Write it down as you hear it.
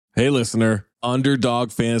Hey, listener,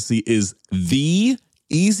 Underdog Fantasy is the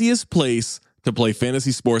easiest place to play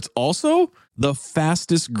fantasy sports. Also, the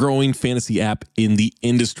fastest growing fantasy app in the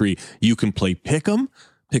industry. You can play Pick'em,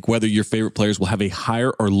 pick whether your favorite players will have a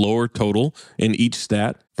higher or lower total in each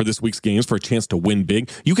stat for this week's games for a chance to win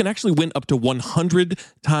big. You can actually win up to 100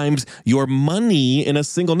 times your money in a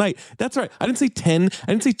single night. That's right. I didn't say 10. I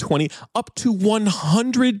didn't say 20. Up to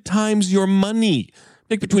 100 times your money.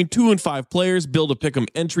 Pick between 2 and 5 players, build a Pick'em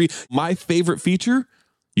entry. My favorite feature,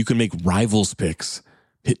 you can make rivals picks.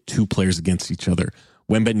 Pit 2 players against each other.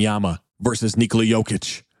 Wembanyama versus Nikola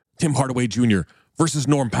Jokic. Tim Hardaway Jr. versus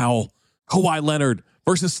Norm Powell. Kawhi Leonard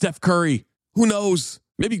versus Steph Curry. Who knows?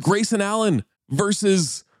 Maybe Grayson Allen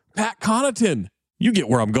versus Pat Connaughton. You get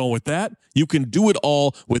where I'm going with that. You can do it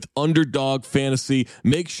all with Underdog Fantasy.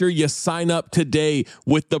 Make sure you sign up today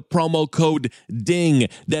with the promo code DING.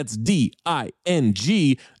 That's DING, and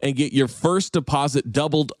get your first deposit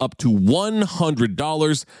doubled up to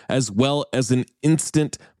 $100, as well as an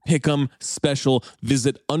instant Pick'em special.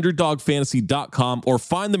 Visit underdogfantasy.com or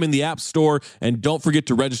find them in the App Store. And don't forget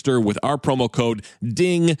to register with our promo code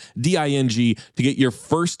DING, DING, to get your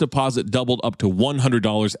first deposit doubled up to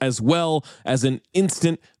 $100, as well as an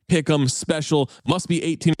instant Pick'em special. Must be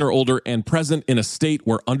 18 or older and present in a state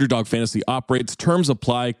where Underdog Fantasy operates. Terms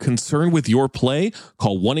apply. Concerned with your play?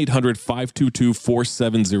 Call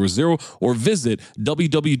 1-800-522-4700 or visit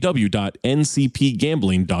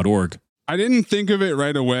www.ncpgambling.org. I didn't think of it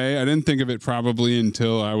right away. I didn't think of it probably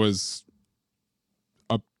until I was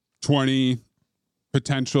up 20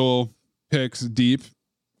 potential picks deep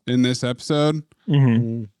in this episode.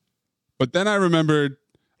 Mm-hmm. But then I remembered,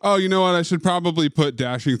 oh, you know what? I should probably put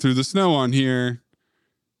Dashing Through the Snow on here.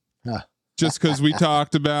 Just because we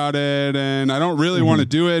talked about it, and I don't really want to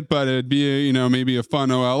do it, but it'd be maybe a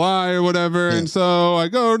fun OLI or whatever. Yeah. And so I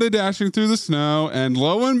go to Dashing Through the Snow, and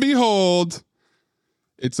lo and behold,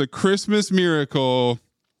 it's a Christmas miracle.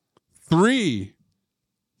 Three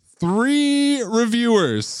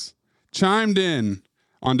reviewers chimed in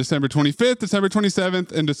on December 25th, December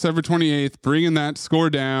 27th, and December 28th, bringing that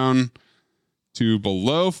score down to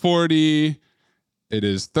below 40. It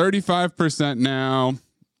is 35% now.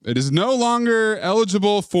 It is no longer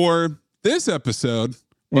eligible for this episode,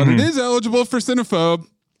 but it is eligible for CINEPHOBE.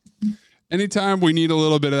 Anytime we need a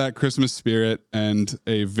little bit of that Christmas spirit and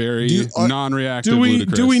a very non-reactive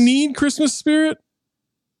ludicrous. Do we need Christmas spirit?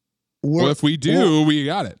 Well, if we do, we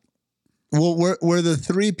got it. Well, were the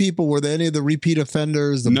 3 people, were there any of the repeat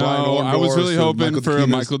offenders? No, I was really hoping for a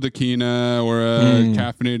Michael Dakina or a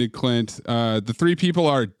caffeinated Clint. The 3 people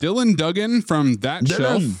are Dylan Duggan from That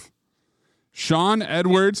Shelf, Sean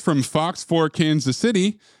Edwards from Fox 4 Kansas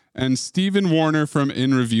City, and Stephen Warner from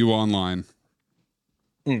In Review Online.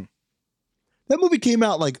 That movie came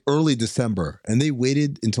out like early December, and they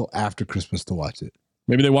waited until after Christmas to watch it.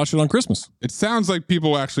 Maybe they watched it on Christmas. It sounds like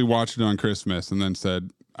people actually watched it on Christmas and then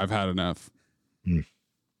said, I've had enough. Is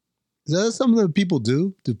that something that people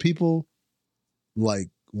do? Do people like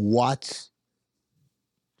watch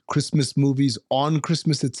Christmas movies on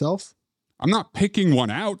Christmas itself? I'm not picking one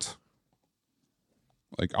out.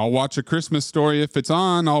 Like, I'll watch A Christmas Story if it's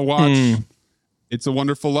on. I'll watch It's a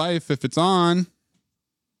Wonderful Life if it's on.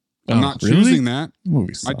 I'm not choosing that.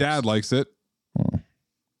 Movie sucks. My dad likes it.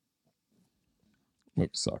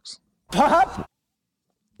 Movie sucks.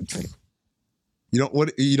 You don't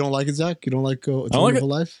like it, Zach? You don't like It's a Wonderful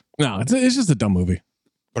Life? No, it's just a dumb movie.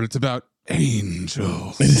 But it's about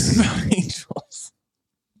angels. It is about angels.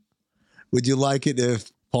 Would you like it if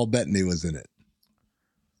Paul Bettany was in it?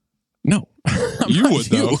 No. You would,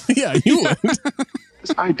 though. Yeah, you would.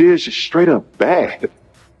 This idea is just straight up bad.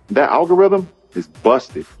 That algorithm is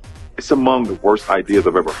busted. It's among the worst ideas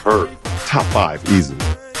I've ever heard. Top 5 easily.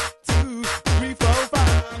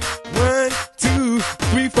 1, 2,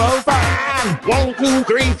 3, 4, 5. 1, 2,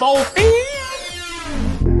 3, 4, 5.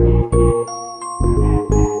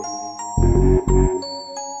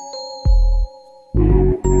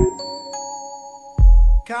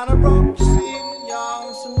 Kinda broke the ceiling,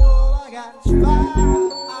 y'all. So all I got is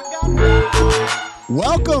 5.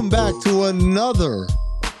 Welcome back to another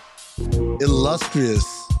illustrious,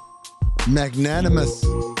 magnanimous,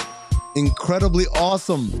 incredibly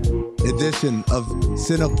awesome edition of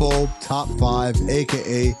CINEPHOBE Top 5,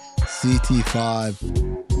 aka CT5.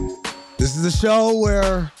 This is a show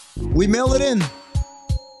where we mail it in.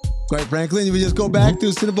 Quite frankly, we just go back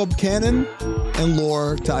to CINEPHOBE canon and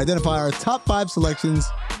lore to identify our top 5 selections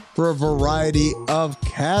for a variety of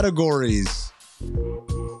categories.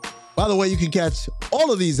 By the way, you can catch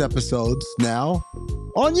all of these episodes now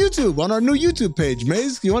on YouTube, on our new YouTube page.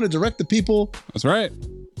 Maze, you want to direct the people? That's right.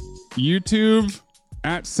 YouTube,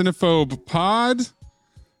 at CINEPHOBE Pod.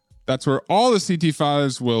 That's where all the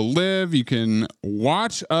CT5s will live. You can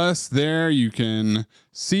watch us there. You can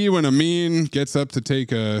see when Amin gets up to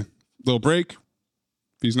take a little break.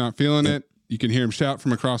 If he's not feeling it, you can hear him shout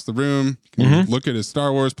from across the room. You can look at his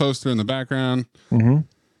Star Wars poster in the background. Not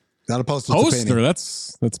a poster.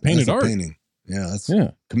 That's painted art. Painting. Yeah, that's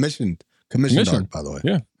commissioned art, by the way.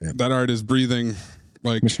 Yeah. That art is breathing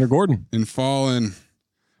like Commissioner Gordon. and falling.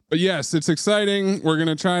 But yes, it's exciting. We're going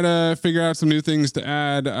to try to figure out some new things to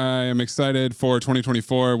add. I am excited for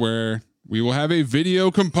 2024 where we will have a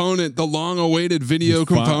video component, the long-awaited video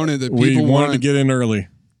component that people wanted to get in early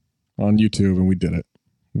on YouTube, and we did it.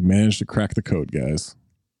 We managed to crack the code, guys.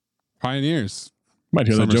 Pioneers. Might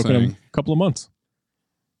hear that joke in a couple of months.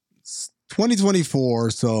 It's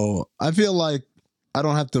 2024, so I feel like I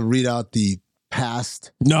don't have to read out the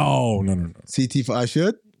past. No. CT5. I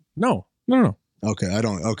should? No. Okay, I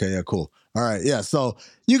don't. Okay, yeah, cool. All right, yeah. So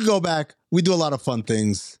you can go back. We do a lot of fun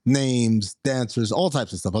things, names, dancers, all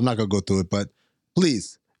types of stuff. I'm not going to go through it, but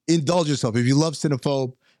please indulge yourself. If you love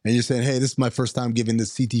Cinephobe and you're saying, hey, this is my first time giving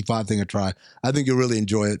this CT5 thing a try, I think you'll really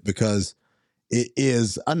enjoy it because it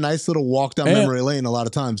is a nice little walk down memory lane a lot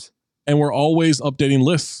of times. And we're always updating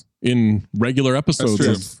lists in regular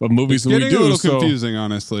episodes of movies that we do. It's getting a little confusing,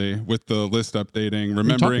 honestly, with the list updating,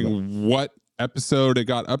 remembering what episode it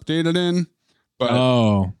got updated in. But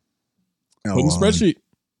put in the spreadsheet.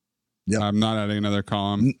 Yeah, I'm not adding another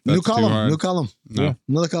column. New column. No. Yeah.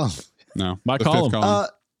 Another column. No. My the column. fifth column.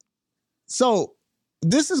 So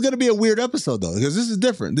this is going to be a weird episode, though, because this is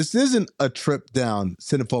different. This isn't a trip down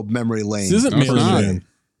Cinephobe memory lane. This isn't memory lane.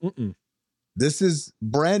 This is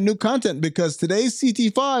brand new content because today's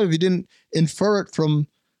CT5, if you didn't infer it from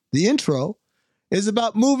the intro, is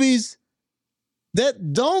about movies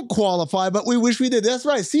that don't qualify, but we wish we did. That's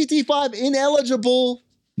right. CT5 ineligible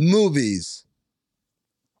movies.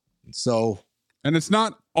 So, and it's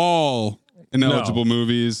not all ineligible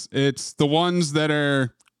movies. It's the ones that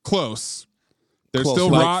are close. They're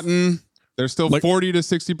still rotten. They're still 40 to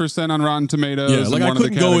 60% on Rotten Tomatoes. Yeah, like I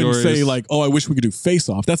couldn't go and say like, oh, I wish we could do Face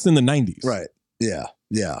Off. That's in the 90s. Right. Yeah.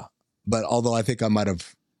 But although I think I might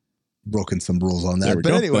have broken some rules on that.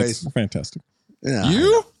 But anyways. That's fantastic. Yeah,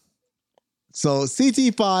 you? So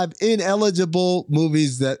CT5 ineligible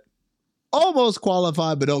movies that almost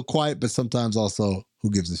qualify but don't quite, but sometimes also who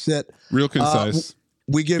gives a shit. Real concise.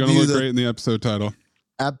 We give Gonna you look great in the episode title.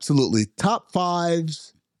 Absolutely. Top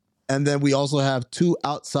fives. And then we also have two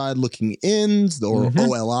outside looking ins, or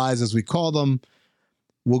OLIs as we call them.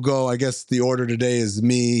 We'll go, I guess the order today is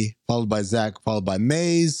me, followed by Zach, followed by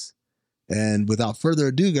Maze. And without further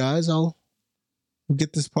ado, guys, we'll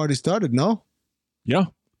get this party started, no? Yeah.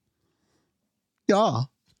 Yeah,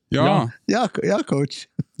 coach.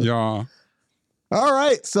 Yeah. All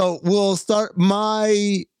right, so we'll start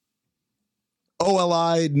my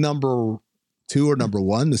OLI number 2 or number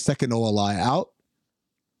 1, the second OLI out.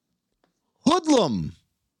 Hoodlum.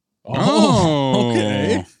 Oh,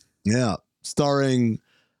 okay. Yeah, starring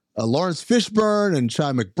Lawrence Fishburne and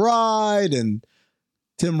Shia McBride and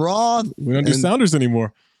Tim Roth. We don't do Sounders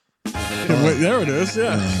anymore. There it is.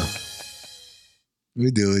 Yeah. We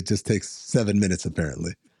do. It just takes 7 minutes,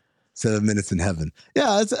 apparently. 7 minutes in heaven.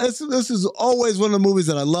 Yeah, this is always one of the movies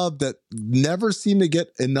that I love that never seem to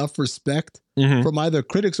get enough respect from either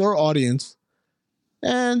critics or audience.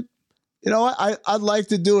 And, you know, I'd like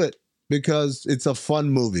to do it because it's a fun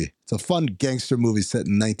movie. It's a fun gangster movie set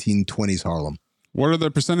in 1920s Harlem. What are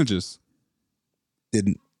the percentages?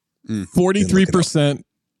 43%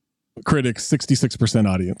 critics, 66%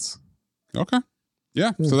 audience. Okay.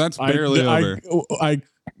 Yeah, so that's barely over. I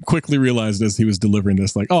quickly realized as he was delivering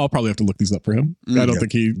this, like, oh, I'll probably have to look these up for him. I don't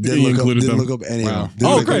think he included them. Didn't look up any of them.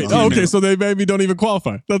 Oh, great. Oh, okay, so they maybe don't even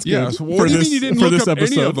qualify. That's good. Yeah, so what do you mean you didn't look up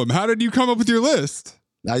any of them? How did you come up with your list?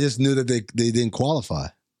 I just knew that they didn't qualify.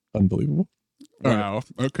 Unbelievable. Wow.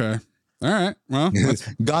 Okay. All right. Well,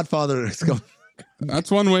 Godfather is coming.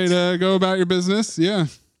 That's one way to go about your business. Yeah.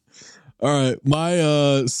 All right.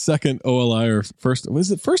 My second OLI or first,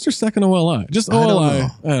 was it first or second OLI? Just OLI.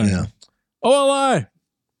 I don't know. OLI.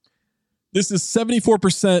 This is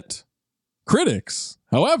 74% critics.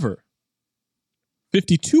 However,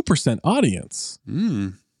 52% audience.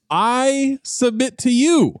 I submit to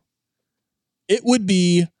you, it would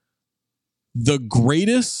be the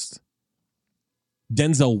greatest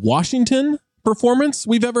Denzel Washington performance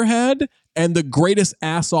we've ever had and the greatest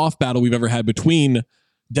ass-off battle we've ever had between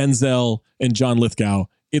Denzel and John Lithgow.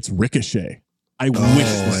 It's Ricochet. I wish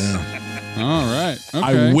this. All right. Okay.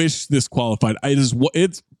 I wish this qualified.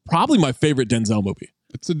 It's probably my favorite Denzel movie.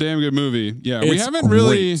 It's a damn good movie. Yeah, we It's haven't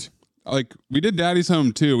really like we did Daddy's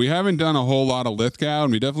Home too. We haven't done a whole lot of Lithgow,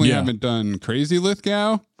 and we definitely haven't done Crazy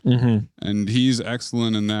Lithgow. And he's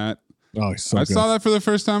excellent in that. Oh, he's so I good. saw that for the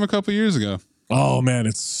first time a couple years ago. Oh man,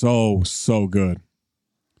 it's so good.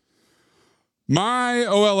 My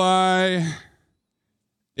OLI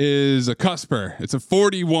is a cusper. It's a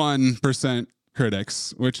 41%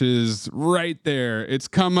 critics, which is right there. It's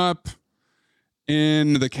come up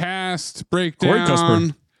in the cast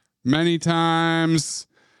breakdown many times.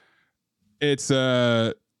 It's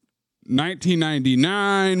a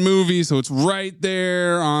 1999 movie, so it's right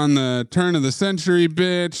there on the turn of the century,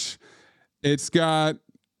 bitch. It's got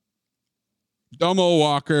Dumbo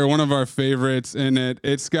Walker, one of our favorites, in it.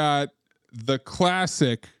 It's got the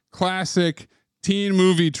classic teen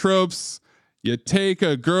movie tropes. You take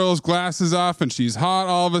a girl's glasses off and she's hot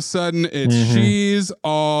all of a sudden. It's She's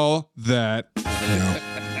All That.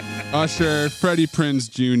 Usher, Freddie Prinze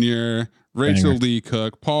Jr., Rachel Lee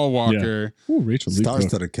Cook, Paul Walker. Yeah. Ooh, Rachel Lee Cook.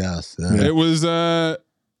 Star-studded cast. Yeah. It was a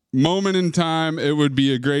moment in time. It would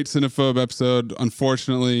be a great Cinephobe episode.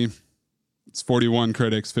 Unfortunately, it's 41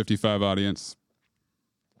 critics, 55 audience.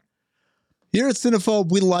 Here at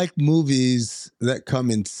Cinephobe, we like movies that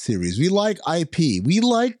come in series. We like IP. We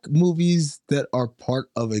like movies that are part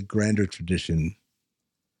of a grander tradition.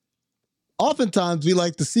 Oftentimes, we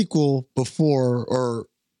like the sequel before or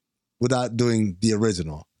without doing the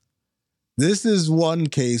original. This is one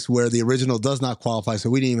case where the original does not qualify, so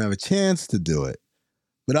we didn't even have a chance to do it.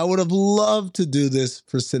 But I would have loved to do this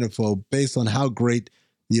for Cinephobe based on how great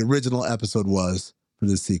the original episode was for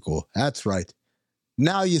the sequel. That's right.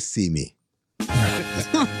 Now You See Me.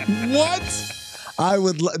 What? I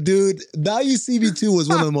would, dude, Now You See Me 2 was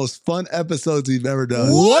one of the most fun episodes we've ever done.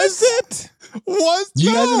 Was it?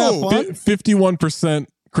 You guys didn't have fun? 51%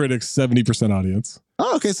 critics, 70% audience.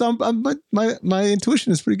 Oh, okay. So my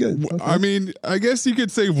intuition is pretty good. Okay. I mean, I guess you could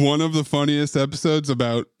say one of the funniest episodes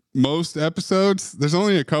about most episodes. There's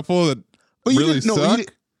only a couple that really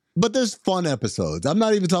suck. But there's fun episodes. I'm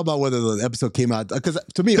not even talking about whether the episode came out, because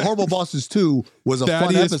to me, Horrible Bosses 2 was a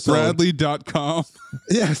fun episode. ThaddeusBradley.com.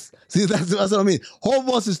 Yes. See, that's what I mean.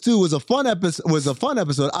 Horrible Bosses 2 was a fun episode.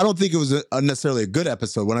 I don't think it was necessarily a good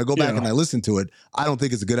episode. When I go back and I listen to it, I don't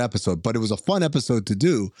think it's a good episode, but it was a fun episode to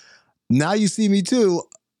do. Now You See Me 2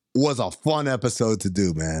 was a fun episode to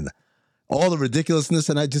do, man. All the ridiculousness,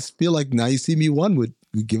 and I just feel like Now You See Me 1 would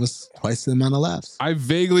give us twice the amount of laughs. I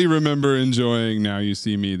vaguely remember enjoying Now You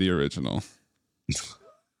See Me, the original.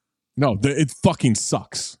 No, it fucking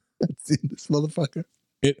sucks. See this motherfucker?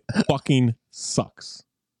 It fucking sucks.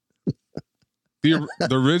 The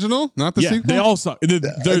original, not the sequel? They all suck.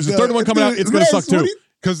 There's a third one coming out. It's going to suck too.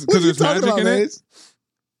 Because there's magic in it?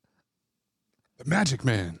 The Magic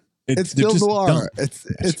Man. It's still noir.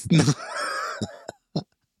 It's not.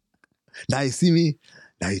 Now You See Me.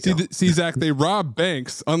 Now you don't. See, Zach, they rob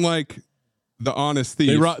banks, unlike the Honest Thief.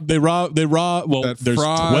 They rob. Well, That there's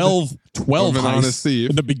fraud 12 of an honest heists.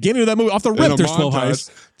 thief. At the beginning of that movie, off the rip, there's 12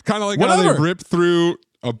 heists. Kind of like how they ripped through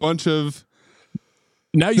a bunch of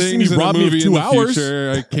Now You See Me things in a robbed me of movie 2 in the hours.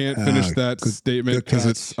 future. I can't finish that statement because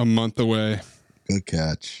it's a month away. Good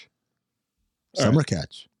catch. Summer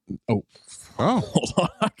catch. Oh, hold on.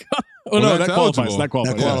 Well, that qualifies. That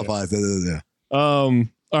qualifies. That qualifies. Yeah.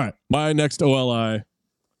 All right, my next OLI.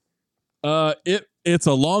 It's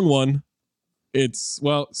a long one.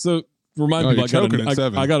 So remind me. I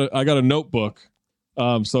got a notebook.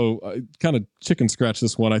 So I kind of chicken scratch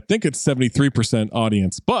this one. I think it's 73%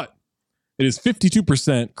 audience, but it is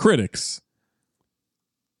 52% critics.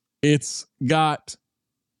 It's got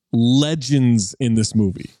legends in this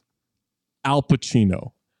movie: Al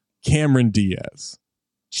Pacino, Cameron Diaz,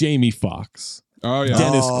 Jamie Foxx,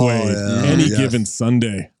 Dennis Quaid, Any Given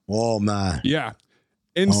Sunday. Oh man, yeah,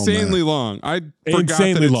 insanely long. I forgot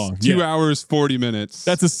that it's 2 hours 40 minutes.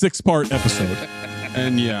 That's a 6-part episode,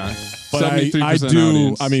 and but 73% I do.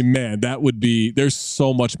 Audience. I mean, man, that would be. There's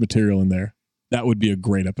so much material in there. That would be a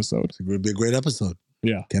great episode. It would be a great episode.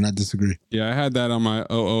 Yeah, cannot disagree. Yeah, I had that on my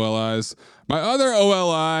OLIs. My other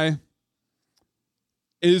OLI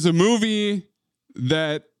is a movie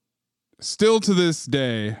that still to this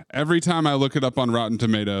day, every time I look it up on Rotten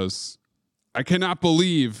Tomatoes, I cannot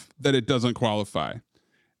believe that it doesn't qualify.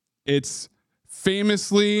 It's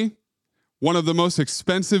famously one of the most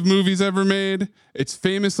expensive movies ever made. It's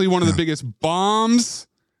famously one of the biggest bombs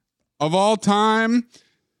of all time.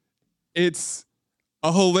 It's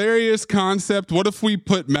a hilarious concept. What if we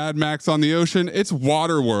put Mad Max on the ocean? It's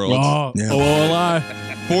Waterworld. Oh, yeah. OLI.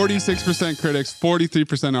 46% critics,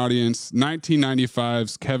 43% audience.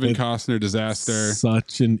 1995's Kevin Costner disaster.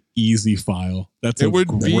 Such an easy file. It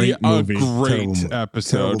would be a great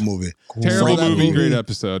episode. Terrible movie. Terrible movie, great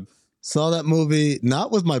episode. Saw that movie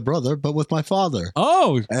not with my brother, but with my father.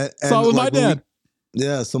 Oh, And saw it with my like, dad.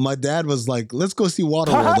 Yeah, so my dad was like, "Let's go see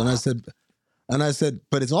Waterworld," and I said,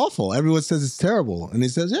 "But it's awful. Everyone says it's terrible." And he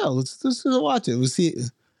says, "Yeah, let's go watch it. We'll see."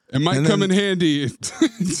 It might come in handy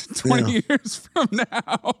 20 years from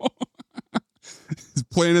now. He's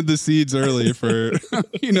planted the seeds early for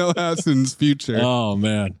Hassan's future. Oh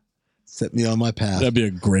man, set me on my path. That'd be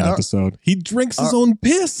a great episode. He drinks his own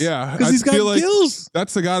piss. Yeah, because he's got gills.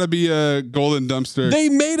 That's got to be a golden dumpster. They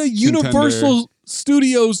made a Universal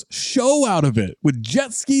Studios show out of it with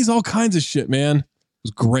jet skis, all kinds of shit. Man, it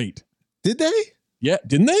was great. Did they? Yeah,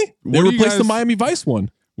 didn't they? They replaced the Miami Vice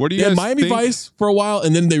one. What do you guys Miami think? Vice for a while,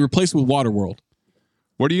 and then they replaced it with Waterworld.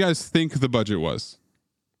 What do you guys think the budget was?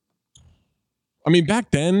 I mean, back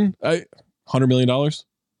then, $100 million.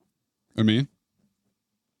 I mean,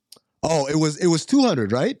 oh, it was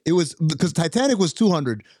 200, right? It was because Titanic was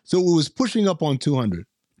 200, so it was pushing up on 200.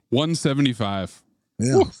 175.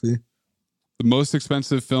 Yeah, Woo. see, the most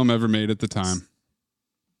expensive film ever made at the time.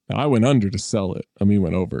 Now, I went under to sell it. I mean,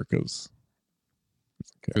 went over because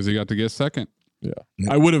he got to get second. Yeah,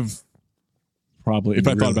 I would have probably, if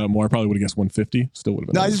I thought about it more, I probably would have guessed 150. Still would have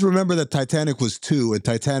been. No, I just remember that Titanic was 2, and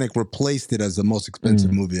Titanic replaced it as the most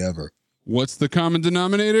expensive movie ever. What's the common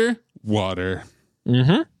denominator? Water.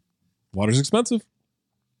 Mm-hmm. Water's expensive.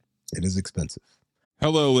 It is expensive.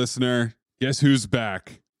 Hello, listener. Guess who's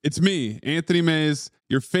back? It's me, Anthony Mays,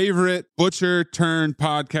 your favorite butcher turned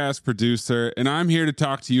podcast producer, and I'm here to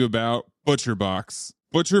talk to you about ButcherBox.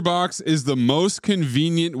 ButcherBox is the most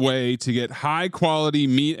convenient way to get high quality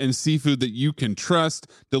meat and seafood that you can trust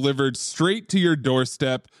delivered straight to your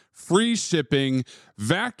doorstep, free shipping,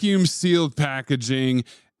 vacuum sealed packaging.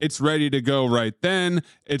 It's ready to go right then.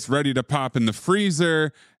 It's ready to pop in the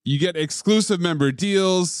freezer. You get exclusive member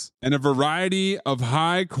deals and a variety of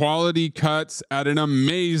high quality cuts at an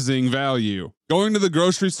amazing value. Going to the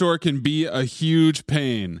grocery store can be a huge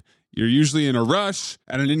pain. You're usually in a rush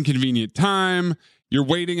at an inconvenient time. You're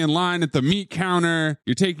waiting in line at the meat counter.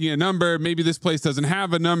 You're taking a number. Maybe this place doesn't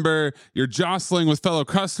have a number. You're jostling with fellow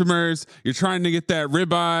customers. You're trying to get that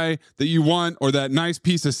ribeye that you want or that nice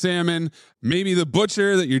piece of salmon. Maybe the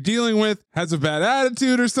butcher that you're dealing with has a bad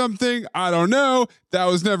attitude or something. I don't know. That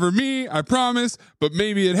was never me, I promise. But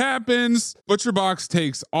maybe it happens. ButcherBox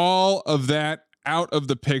takes all of that out of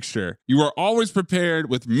the picture. You are always prepared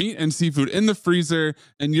with meat and seafood in the freezer,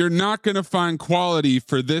 and you're not going to find quality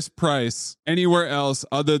for this price anywhere else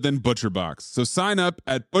other than ButcherBox. So sign up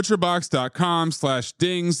at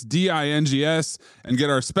butcherbox.com/dings, D-I-N-G-S, and get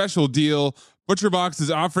our special deal. ButcherBox is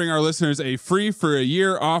offering our listeners a free for a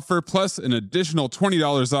year offer plus an additional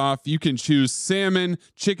 $20 off. You can choose salmon,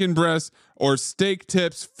 chicken breast, or steak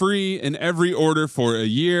tips free in every order for a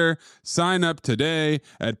year. Sign up today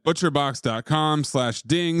at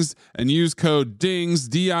butcherbox.com/dings and use code DINGS,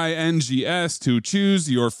 D-I-N-G-S, to choose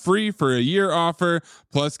your free for a year offer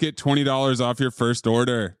plus get $20 off your first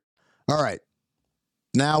order. All right.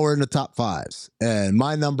 Now we're in the top fives. And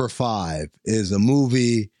my number 5 is a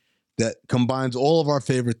movie that combines all of our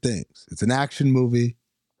favorite things. It's an action movie.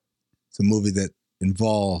 It's a movie that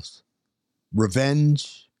involves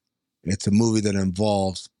revenge. It's a movie that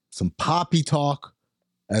involves some poppy talk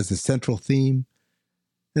as the central theme.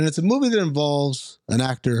 And it's a movie that involves an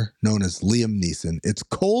actor known as Liam Neeson. It's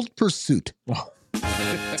Cold Pursuit.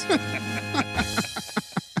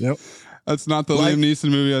 Yep. That's not the Liam Neeson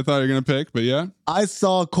movie I thought you were going to pick, but yeah. I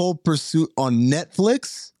saw Cold Pursuit on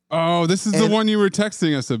Netflix. Oh, this is the one you were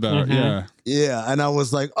texting us about. Mm-hmm. Yeah. Yeah. And I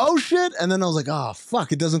was like, oh shit. And then I was like, oh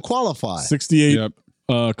fuck, it doesn't qualify. 68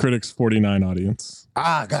 critics, 49 audience.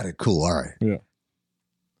 Got it. Cool. All right. Yeah.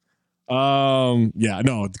 Yeah,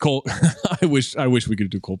 no, Cold. I wish we could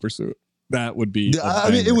do Cold Pursuit. That would be.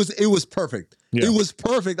 I mean, it was perfect. Yeah. It was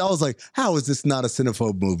perfect. I was like, how is this not a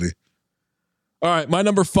CINEPHOBE movie? All right, my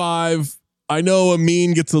number 5. I know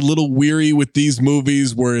Amin gets a little weary with these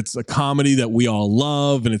movies where it's a comedy that we all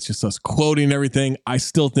love and it's just us quoting everything. I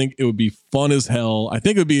still think it would be fun as hell. I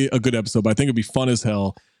think it would be a good episode, but I think it'd be fun as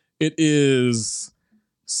hell. It is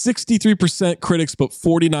 63% critics, but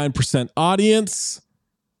 49% audience.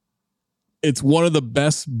 It's one of the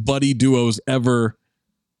best buddy duos ever.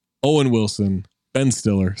 Owen Wilson, Ben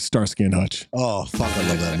Stiller, Starsky and Hutch. Oh, fuck, I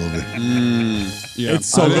love that movie. Yeah. It's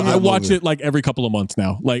so love I that watch movie. it like every couple of months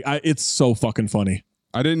now. Like it's so fucking funny.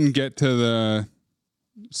 I didn't get to the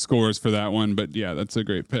scores for that one, but yeah, that's a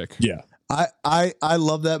great pick. Yeah. I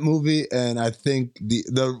love that movie, and I think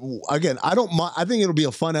again, I don't mind. I think it'll be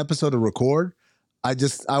a fun episode to record. I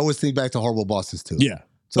always think back to Horrible Bosses too. Yeah.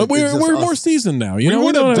 So But we're more seasoned now. You We know,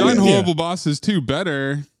 would have done yeah. Horrible Bosses 2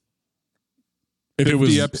 better If it was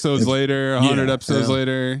 50 episodes later, 100 Yeah, episodes yeah.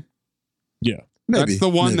 later. Yeah. Maybe, That's the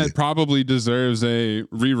one maybe. that probably deserves a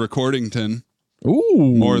re-recordington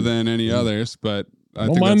Ooh. more than any others, but I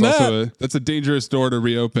Don't think mind that's also that's a dangerous door to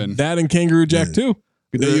reopen. That and Kangaroo Jack too.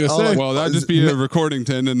 Good Day USA. Well, that'd just be a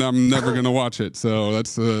recordington, and I'm never going to watch it. So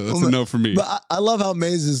that's a no for me. But I love how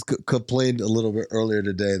Maze complained a little bit earlier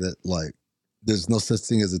today that like there's no such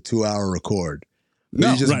thing as a 2-hour record. But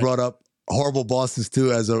No, you just right. brought up Horrible Bosses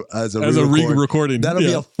 2 as a re-recording. That'll be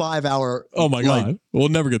Yeah. a 5-hour. Oh my God. like, We'll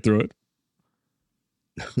never get through it.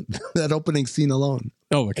 that opening scene alone.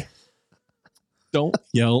 Oh my God. Don't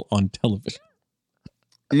yell on television.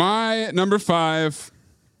 My number 5.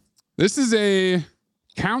 This is a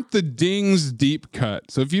Count the Dings deep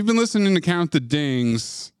cut. So if you've been listening to Count the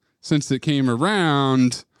Dings since it came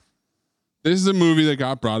around, this is a movie that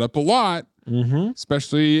got brought up a lot,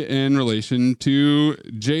 especially in relation to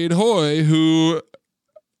Jade Hoy, who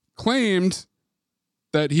claimed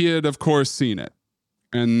that he had, of course, seen it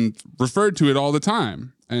and referred to it all the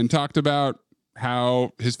time and talked about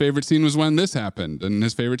how his favorite scene was when this happened and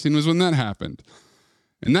his favorite scene was when that happened.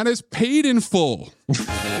 And that is Paid in Full.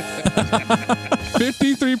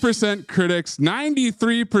 53% critics,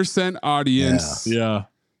 93% audience. Yeah.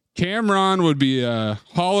 Cameron would be a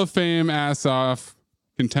Hall of Fame ass off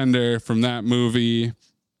contender from that movie.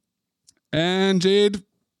 And Jade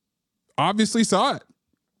obviously saw it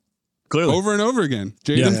Clearly. over and over again.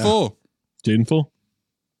 Jade in Yeah. Full. Jade in Full.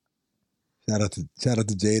 Shout out to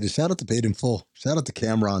Jade. Shout out to Paid in Full. Shout out to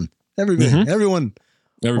Cameron. Everybody, everyone,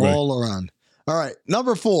 Everybody. all around. All right,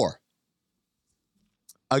 number 4.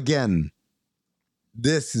 Again,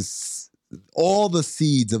 this is all the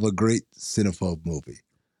seeds of a great cinephobe movie.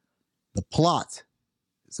 The plot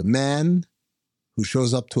is a man who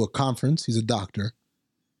shows up to a conference. He's a doctor,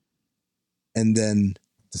 and then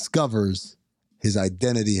discovers his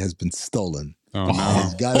identity has been stolen. Oh, no.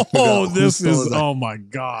 He's got to figure out who this stole is, his oh my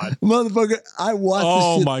God. motherfucker. I watched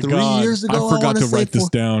Oh this my shit 3 God. years ago. I forgot wanna to say write this 4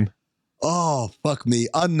 down. Oh, fuck me.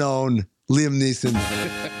 Unknown. Liam Neeson.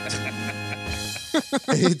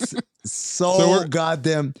 It's so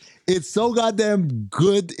goddamn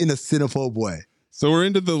good in a cinephobe way. So we're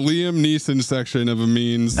into the Liam Neeson section of a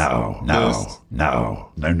means. No. Dude, That's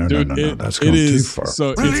it gone too is far.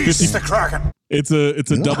 so Release it's 50, the Kraken. it's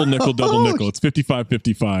a double nickel. It's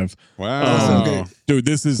 55-55. Wow. Okay. Dude,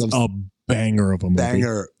 this is a banger of a movie.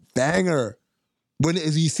 Banger. When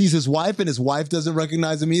he sees his wife and his wife doesn't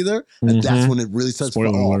recognize him either, and that's when it really starts.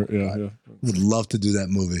 Spoiler oh, alert. Yeah. Would love to do that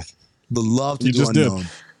movie. Would love to You do just did.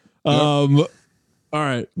 Unknown. All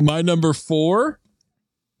right. My number 4.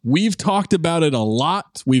 We've talked about it a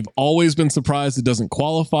lot. We've always been surprised it doesn't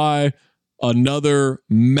qualify. Another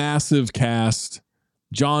massive cast.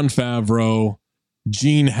 Jon Favreau,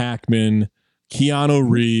 Gene Hackman, Keanu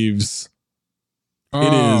Reeves.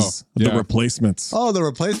 It is The Replacements. Oh, The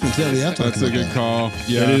Replacements. Yeah, we have to. That's a good call.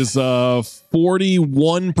 Yeah. It is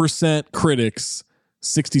 41% critics,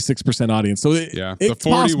 66% audience. So the it's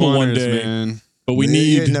possible one 41ers, day, man. but we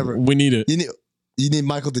need it. You need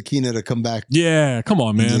Michael DeKina to come back. Yeah, come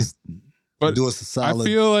on, man. Just But do us a solid. I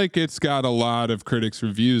feel like it's got a lot of critics'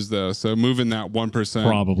 reviews though, so moving that 1%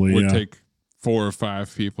 Probably would take 4 or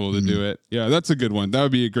 5 people to do it. Yeah, that's a good one. That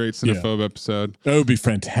would be a great Cinephobe episode. That would be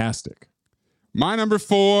fantastic. My number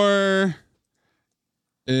 4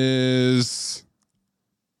 is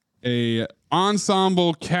a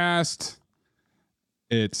ensemble cast.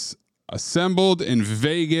 It's assembled in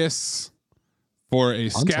Vegas for a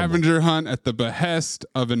scavenger hunt at the behest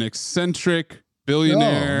of an eccentric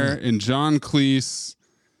billionaire in John Cleese.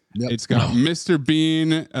 Yep. It's got Mr.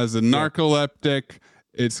 Bean as a narcoleptic.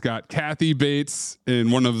 It's got Kathy Bates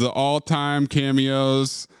in one of the all-time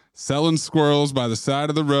cameos, selling squirrels by the side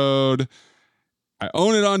of the road. I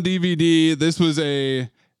own it on DVD. This was a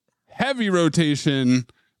heavy rotation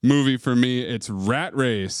movie for me. It's Rat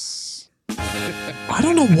Race. I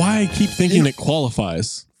don't know why I keep thinking it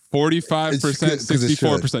qualifies. 45%,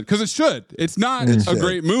 64%. Because it should. It's not a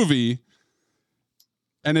great movie.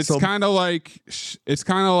 And it's kind of like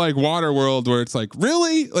Waterworld, where it's like,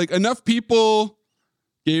 really? Like, enough people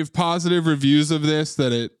gave positive reviews of this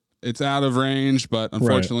that it's out of range, but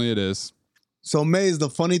unfortunately it is. So, Maze, the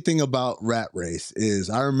funny thing about Rat Race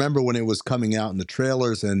is I remember when it was coming out in the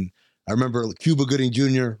trailers, and I remember Cuba Gooding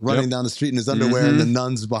Jr. running down the street in his underwear and the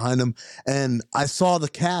nuns behind him. And I saw the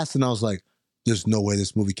cast and I was like, there's no way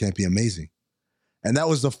this movie can't be amazing. And that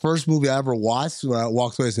was the first movie I ever watched where I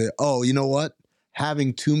walked away and said, oh, you know what?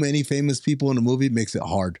 Having too many famous people in a movie makes it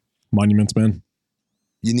hard. Monuments, man.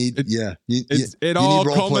 You need, It all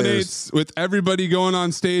culminates with everybody going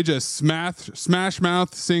on stage as Smash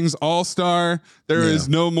Mouth sings All Star. There is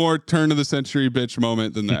no more turn of the century bitch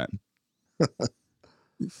moment than that.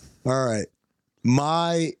 All right.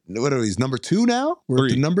 What are these? Number 2 now? We're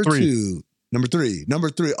Three. to number Three. 2. Number 3. Number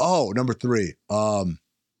 3. Oh, number 3.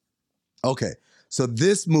 Okay. So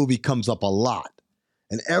this movie comes up a lot.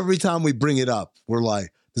 And every time we bring it up, we're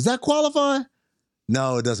like, does that qualify?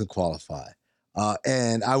 No, it doesn't qualify.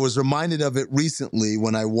 And I was reminded of it recently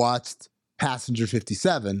when I watched Passenger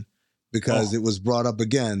 57 because it was brought up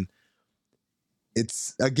again.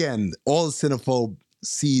 It's, again, all the cinephobe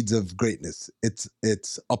seeds of greatness. It's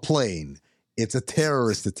a plane. It's a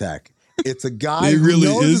terrorist attack. It's a guy It who really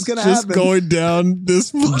knows is it's going to just happen. going down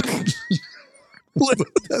this fucking.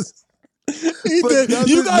 He But did. doesn't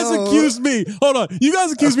You guys know- accused me. Hold on. You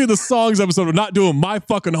guys accused me of the songs episode of not doing my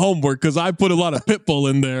fucking homework because I put a lot of Pitbull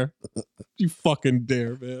in there. You fucking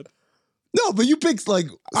dare, man. No, but you picked like.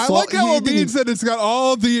 I like how Amin said it's got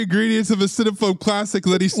all the ingredients of a cinephobe classic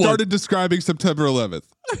that he started describing September 11th.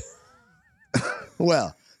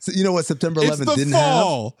 Well, so you know what September 11th It's the didn't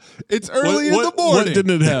fall. It's early in the What morning.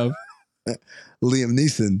 didn't it have? have? Liam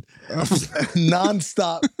Neeson.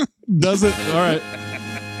 Nonstop. Does it? All right.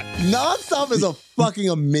 Nonstop is a fucking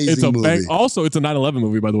amazing It's a movie. bang. Also, it's a 9/11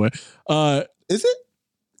 movie, by the way. Is it?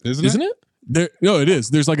 Isn't it? No, it is.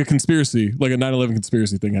 There's like a conspiracy, like a 9/11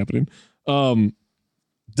 conspiracy thing happening.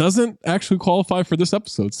 Doesn't actually qualify for this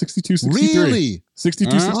episode. 62, 63. Really?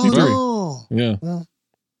 62, Oh, 63. Oh, Yeah. well,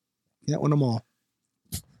 can't win them all.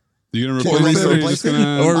 You gonna Can't replace win it? Or them. you just Or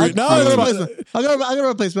gonna? re- I no, got no, a no. replacement. I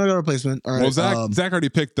got a replacement. All right. Well, Zach already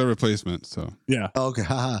picked the replacement, so Yeah. Okay.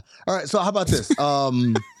 Haha. All right. So how about this? How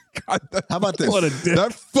about this? What a dick.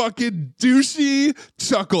 that fucking douchey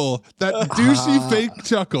chuckle, that douchey fake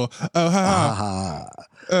chuckle. Oh, ha, ha. Ah.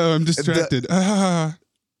 Oh, I'm distracted. Ah.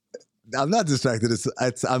 I'm not distracted.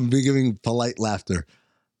 I'm giving polite laughter.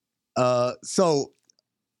 So,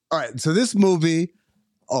 all right. So this movie,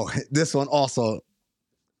 this one also,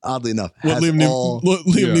 oddly enough, What has Liam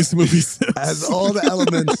Neeson movies. has all the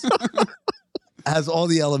elements. Has all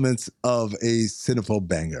the elements of a cinephobe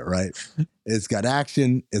banger, right? It's got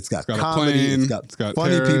action. It's got got a comedy. plane, It's got it's got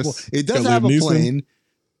funny terrorists, people. It does got have Liam a Neeson. plane.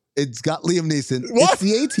 It's got Liam Neeson. What? It's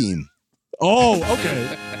the A-Team. Oh,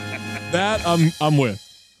 okay. That I'm with.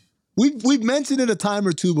 We've mentioned it a time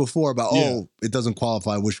or two before about Yeah. it doesn't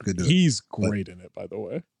qualify. I wish we could do it. He's great in it, by the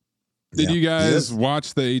way. Did Yeah, you he guys is.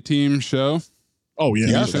 watch the A-Team show? Oh yeah,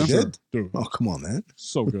 Yes, sure. I did. Dude, Oh, come on, man.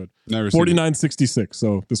 so good. Never seen it. 49-66.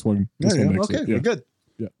 So this one makes Okay, it. we're Yeah. good.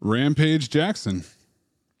 Rampage Jackson.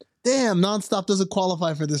 Damn, Nonstop doesn't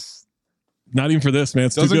qualify for this. Not even for this, man.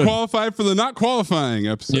 It's too Doesn't good. qualify for the not qualifying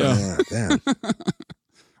episode, Yeah. Damn.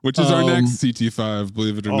 which is our Um, next CT5,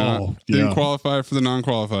 believe it or not. Didn't yeah. qualify for the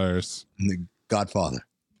non-qualifiers. The Godfather.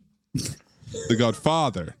 The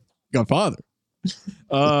Godfather. Godfather.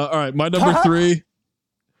 All right, my number 3.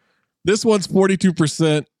 This one's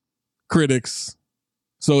 42% critics.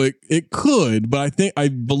 So it could, but I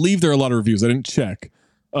believe there are a lot of reviews. I didn't check.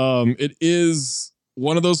 It is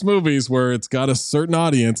one of those movies where it's got a certain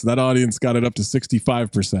audience. That audience got it up to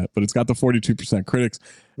 65%, but it's got the 42% critics.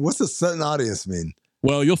 What's a certain audience mean?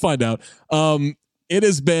 Well, you'll find out. It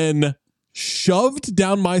has been shoved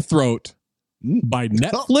down my throat by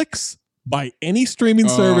Netflix, by any streaming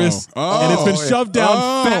service, and it's been shoved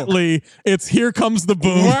down fatly. It's Here Comes the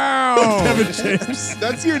Boom. Wow. Kevin James.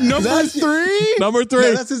 That's your number That's- 3? Number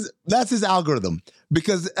 3. No, that's his algorithm.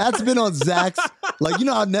 Because that's been on Zach's, like, you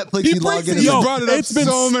know how Netflix, He you log brings in it- and Yo, like, brought it up it's been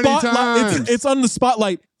so many spotlight- times. It's on the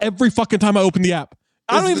spotlight every fucking time I open the app.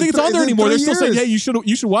 I don't It's even think it's been on there it's been anymore. They're 3 still saying, years. "Hey,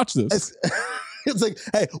 you should watch this." it's like,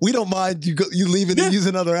 hey, we don't mind you leaving Yeah. and use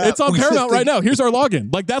another app. It's on We just Paramount think- right now. Here's our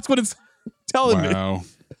login. Like that's what it's telling me. Wow.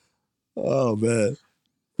 Oh, man.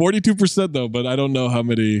 42% though, but I don't know how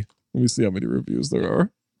many. Let me see how many reviews there are.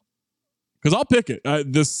 Because I'll pick it.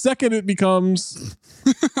 The second it becomes,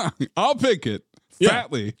 I'll pick it. Yeah.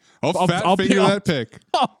 Fatly. I'll I'll figure pick- that pick.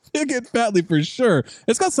 I'll pick it fatly for sure.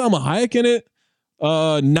 It's got Salma Hayek in it.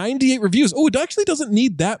 98 reviews. Oh, it actually doesn't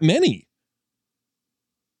need that many.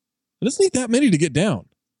 It doesn't need that many to get down.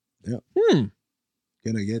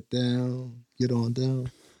 Gonna get down, get on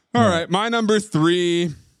down. All right. My number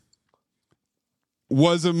 3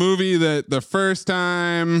 was a movie that the first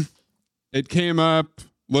time it came up,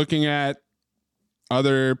 looking at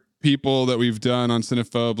other people that we've done on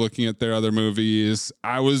Cinephobe, looking at their other movies,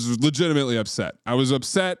 I was legitimately upset. I was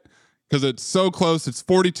upset because it's so close. It's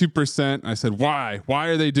 42%. I said, why? Why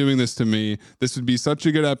are they doing this to me? This would be such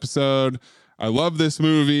a good episode. I love this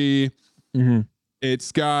movie. Mm-hmm.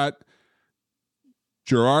 It's got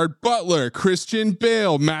Gerard Butler, Christian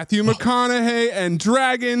Bale, Matthew McConaughey, and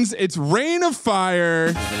dragons. It's Reign of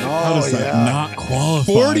Fire. How does that not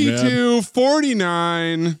qualify? 42,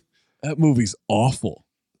 49. That movie's awful.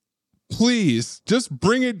 please just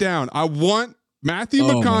bring it down. I want Matthew Oh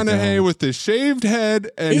my McConaughey God. with the shaved head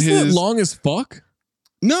and Isn't his it long as fuck?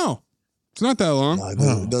 No, it's not that long.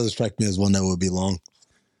 It doesn't strike me as one that would be long.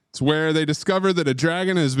 It's where they discover that a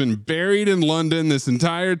dragon has been buried in London this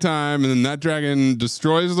entire time, and then that dragon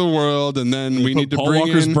destroys the world, and then we need to Paul bring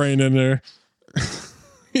Walker's in brain in there.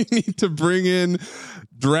 we need to bring in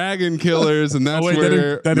dragon killers, and that's where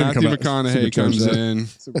that didn't Matthew come out. McConaughey comes in.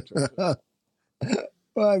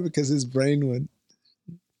 Why? Because his brain went.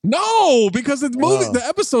 No, because the movie, Oh. the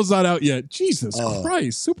episode's not out yet. Jesus Oh.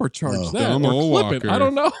 Christ, supercharge Oh. that Dumb or old clip it. Walker. I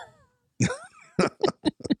don't know.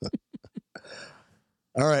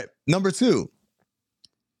 All right, number 2.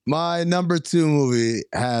 My number 2 movie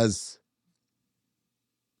has.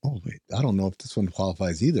 Oh wait, I don't know if this one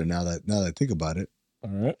qualifies either. Now that I think about it, All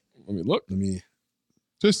right, let me look. let me.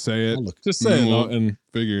 Just say it. I'll look. Just saying, We'll and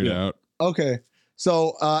figure it Yeah. out. Okay,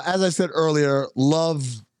 so as I said earlier,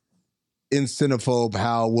 love in CINEPHOBE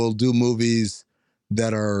how we'll do movies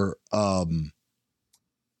that are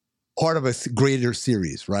part of a greater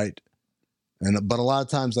series, right? But a lot of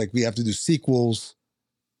times, like we have to do sequels,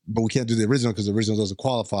 but we can't do the original because the original doesn't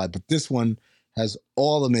qualify. But this one has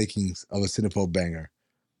all the makings of a CINEPHOBE banger.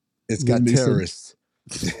 It's got Liam Neeson. terrorists.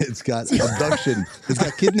 It's got abduction. It's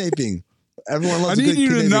got kidnapping. Everyone I loves a need good you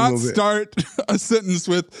to kidnapping not movie. start a sentence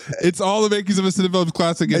with "It's all the makings of a CINEPHOBE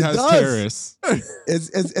classic." It It has does. terrorists.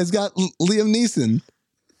 It's got Liam Neeson.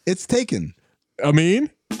 It's Taken. I mean,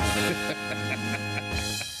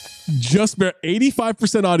 just bare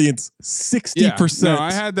 85% audience, 60%. No,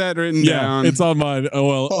 I had that written yeah, down. it's on mine.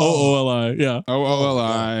 OOLI. Yeah,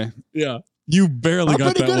 OOLI. yeah. You barely I'm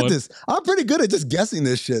got pretty that good one. at this. I'm pretty good at just guessing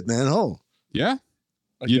this shit, man. Oh, Yeah.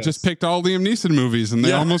 I You guess. just picked all Liam Neeson movies, and they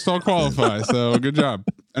Yeah. almost all qualify. So good job.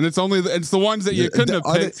 And it's the ones that you couldn't have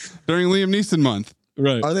Are they- picked during Liam Neeson month,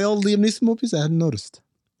 right. are they all Liam Neeson movies? I hadn't noticed.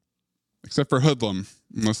 except for Hoodlum.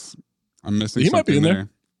 Unless I'm missing He might be something in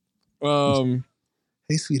there.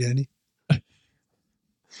 Hey, sweet Annie.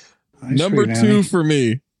 Number two for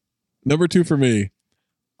me. Number 2 for me.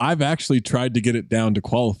 I've actually tried to get it down to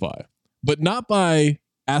qualify, but not by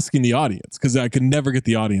asking the audience because I could never get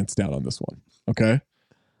the audience down on this one. Okay.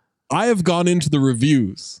 I have gone into the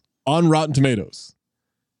reviews on Rotten Tomatoes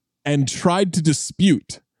and tried to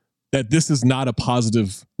dispute that this is not a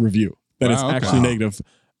positive review, that it's Wow, okay. actually negative.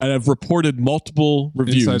 And I've reported multiple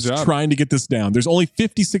reviews Inside job. trying to get this down. There's only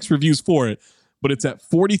 56 reviews for it, but it's at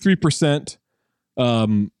 43%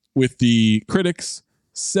 with the critics,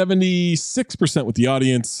 76% with the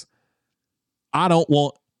audience. I don't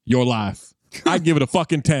want your life. I'd give it a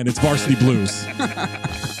fucking 10. It's Varsity Blues.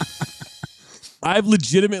 I've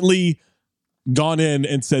legitimately gone in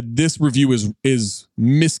and said this review is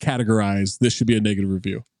miscategorized. This should be a negative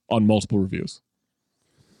review on multiple reviews.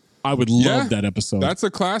 I would love that episode. That's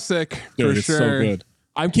a classic Dude, for it's sure. so good.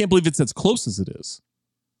 I can't believe it's as close as it is.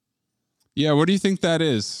 Yeah, what do you think that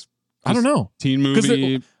is? I don't know. Teen 'Cause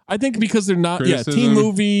movie. I think because they're not, teen Criticism.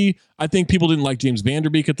 movie. I think people didn't like James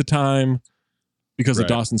Vanderbeek at the time because of Right.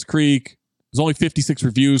 Dawson's Creek. There's only 56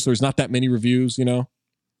 reviews, so there's not that many reviews, you know?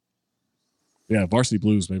 Yeah, Varsity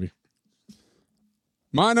Blues, maybe.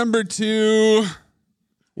 My number 2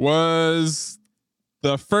 was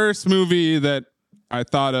the first movie that I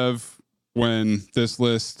thought of when this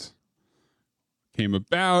list came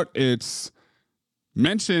about. It's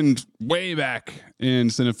mentioned way back in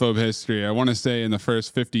CINEPHOBE history. I want to say in the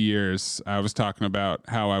first 50 years, I was talking about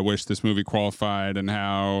how I wish this movie qualified and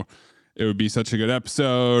how it would be such a good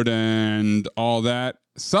episode and all that.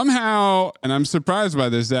 Somehow, and I'm surprised by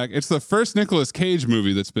this, Zach, it's the first Nicolas Cage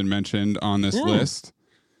movie that's been mentioned on this list.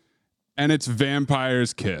 And it's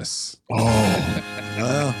Vampire's Kiss,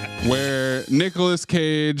 where Nicolas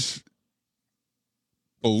Cage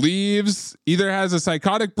believes, either has a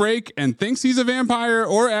psychotic break and thinks he's a vampire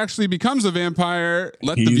or actually becomes a vampire.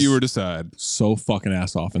 Let the He's viewer decide. So fucking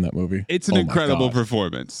ass off in that movie. It's an Oh my incredible God.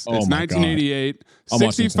 performance. Oh It's my God. 1988, I'm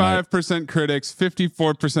watching it tonight. 65% critics,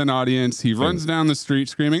 54% audience. He runs down the street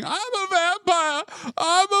screaming, "I'm a vampire!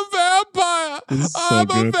 I'm a vampire! This is so I'm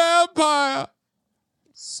a good. vampire!"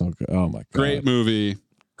 So good. Oh my God. Great movie.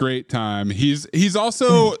 Great time. He's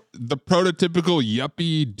also the prototypical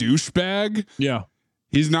yuppie douchebag. Yeah.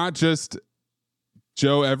 He's not just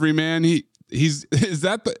Joe Everyman. That's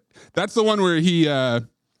the one where he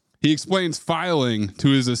explains filing to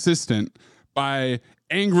his assistant by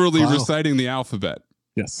angrily reciting the alphabet.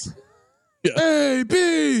 Yes. A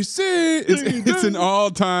B C. It's an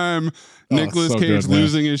all-time Nicolas so Cage good, man.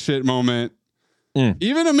 losing his shit moment.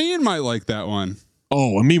 Even Amin might like that one.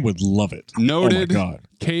 Oh, Amin would love it. Noted Oh my God.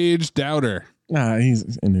 Cage doubter. Nah,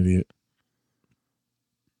 he's an idiot.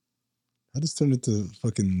 I just turned into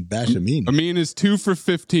fucking Bash Amin. Amin is 2 for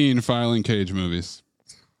 15 filing Cage movies.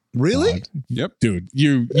 Really? God. Yep. Dude,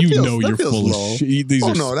 you know you're full low. of shit. These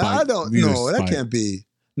are no, spite. I don't. These No, are that spite. can't be.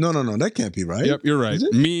 No, that can't be right. Yep, you're right. Is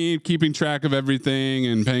it? Me keeping track of everything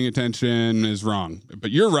and paying attention is wrong.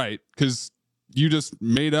 But you're right, because you just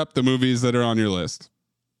made up the movies that are on your list.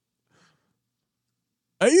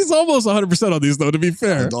 He's almost 100% on these, though, to be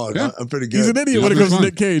fair. Dog, Yeah. I'm pretty good. He's an idiot when it Number comes to one.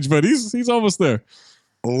 Nick Cage, but he's almost there.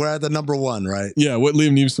 Well, we're at the number one, right? Yeah, what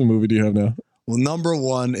Liam Neeson movie do you have now? Well, number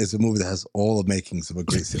one is a movie that has all the makings of a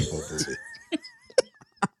great CINEPHOBE movie.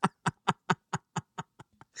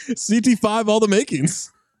 CT5, all the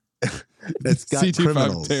makings. It's got CT5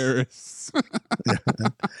 criminals. terrorists.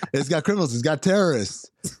 It's got criminals. It's got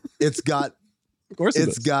terrorists. It's got Of course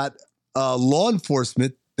it's got law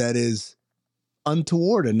enforcement that is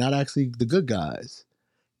untoward and not actually the good guys.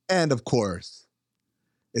 And of course,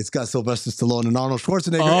 it's got Sylvester Stallone and Arnold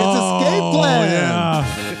Schwarzenegger. It's Escape Plan.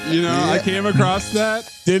 Yeah. You know, I Yeah. came across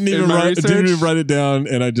that. Didn't In even my didn't even research? write it down,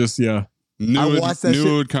 and I just I Knew watched that it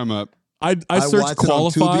shit. would come up. I I searched watched it on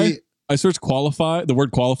qualify. Tubi. I searched qualify, the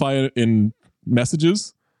word qualify in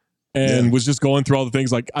messages, and Yeah. was just going through all the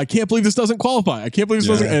things like, I can't believe this doesn't qualify. I can't believe this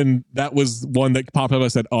Yeah. doesn't. And that was one that popped up. I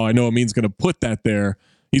said, oh, I know Amin's going to put that there.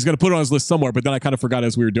 He's going to put it on his list somewhere. But then I kind of forgot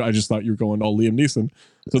as we were doing. I just thought you were going all Liam Neeson.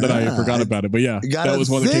 So then I forgot about it. But yeah, You got that to was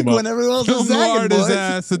one that zig came up. when everyone else Film is zagging, lard his boys.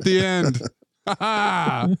 ass at the end.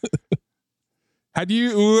 Had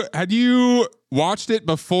you watched it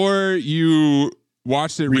before you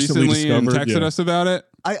watched it Recently recently and discovered, texted yeah. us about it?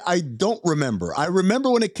 I don't remember. I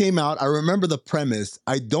remember when it came out. I remember the premise.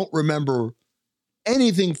 I don't remember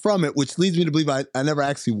anything from it, which leads me to believe I never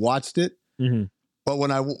actually watched it. Mhm. But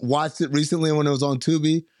when I watched it recently when it was on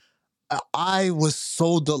Tubi, I was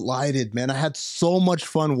so delighted, man. I had so much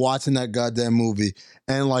fun watching that goddamn movie.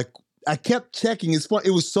 And like, I kept checking. It's fun.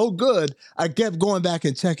 It was so good. I kept going back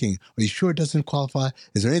and checking. Are you sure it doesn't qualify?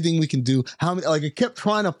 Is there anything we can do? How many? Like, I kept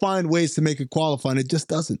trying to find ways to make it qualify, and it just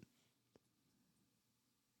doesn't.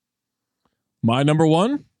 My number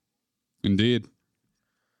one, Indeed.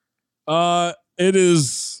 it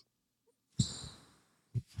is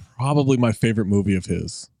probably my favorite movie of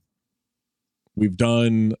his. We've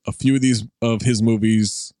done a few of these of his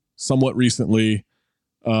movies somewhat recently.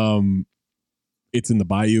 It's in the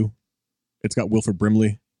Bayou. It's got Wilford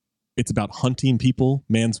Brimley. It's about hunting people,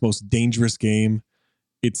 man's most dangerous game.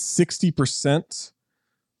 It's 60%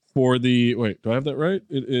 for the, wait, do I have that right?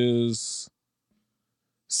 It is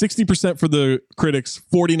 60% for the critics,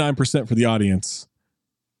 49% for the audience.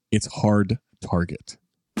 It's Hard Target.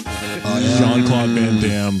 Jean-Claude Van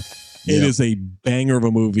Damme. It Yeah. is a banger of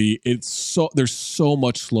a movie. There's so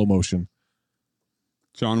much slow motion.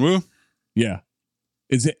 John Woo. Yeah.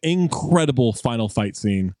 It's an incredible final fight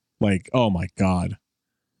scene. Like, oh my God.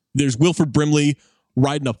 There's Wilford Brimley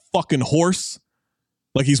riding a fucking horse.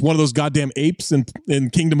 Like he's one of those goddamn apes in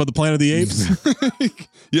Kingdom of the Planet of the Apes.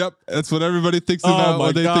 Yep, that's what everybody thinks Oh about my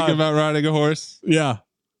when they God. think about riding a horse. Yeah.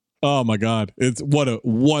 Oh my God. It's what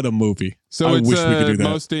a movie. So I it's wish we could do a that.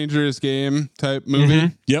 most dangerous game type movie.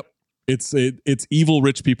 Mhm. Yep. It's evil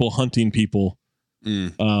rich people hunting people.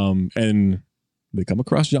 Mm. And they come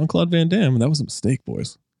across Jean-Claude Van Damme, and that was a mistake,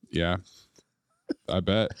 boys. Yeah, I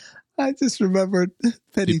bet. I just remembered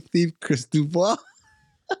Petty Thief Chris Dubois.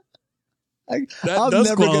 That I'm does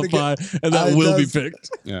never gonna qualify, and that It will does. be picked.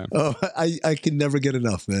 Yeah. Oh, I can never get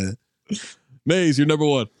enough, man. Maze, you're number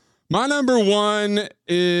one. My number one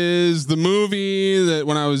is the movie that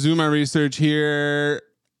when I was doing my research here,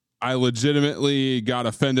 I legitimately got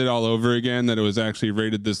offended all over again that it was actually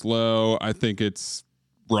rated this low. I think it's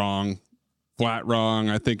wrong, flat wrong.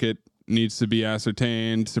 I think it needs to be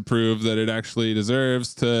ascertained to prove that it actually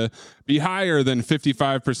deserves to be higher than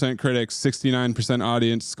 55% critics, 69%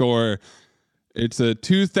 audience score. It's a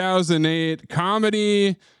 2008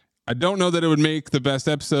 comedy. I don't know that it would make the best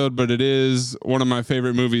episode, but it is one of my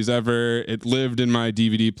favorite movies ever. It lived in my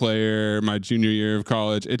DVD player my junior year of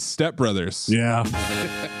college. It's Step Brothers. Yeah.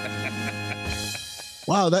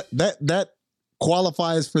 Wow, that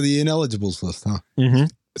qualifies for the ineligibles list, huh? Mm-hmm.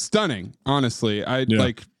 Stunning, honestly. I Yeah.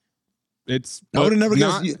 like it's I would've never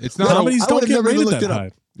not, guessed- it's not No, a, Comedies I don't would've get never even rated looked that it up.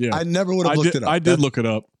 high. Yeah. I never would have looked it up. I did look it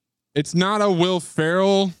up. it's not a Will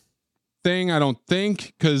Ferrell thing, I don't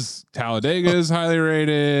think, because Talladega is highly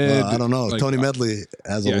rated. I don't know. Like, Tony Medley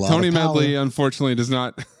has a lot Tony of power. Medley unfortunately does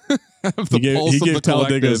not have the He pulse of gave the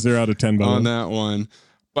Talladega collective 0 out of 10 by the on way. that one.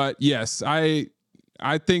 But yes, I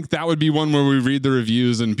think that would be one where we read the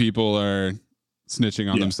reviews and people are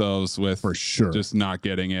snitching on themselves with for sure just not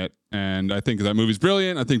getting it. And I think that movie's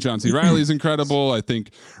brilliant. I think John C. Reilly's incredible. I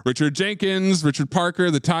think Richard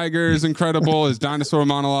Parker, the Tiger, is incredible. His dinosaur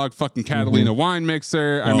monologue, fucking Catalina wine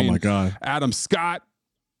mixer. I mean, my God. Adam Scott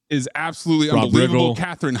is absolutely Rob unbelievable. Riggle.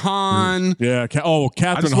 Catherine Hahn. Yeah.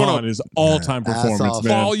 Catherine Hahn is all-time performance,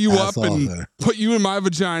 man. Fall you up and put you in my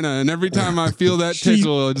vagina. And every time I feel that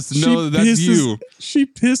tickle, I just know that's you. She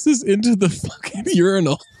pisses into the fucking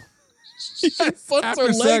urinal. She fucks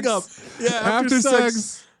her leg up. Yeah, after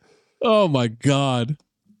sex. Oh my God.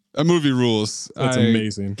 That movie rules. That's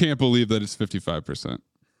amazing. Can't believe that it's 55%.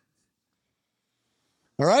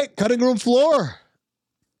 All right, cutting room floor.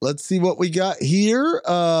 Let's see what we got here.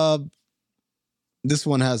 This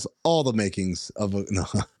one has all the makings of a no.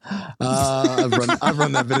 I've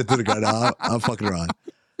run that video to the ground. No, I'm fucking around.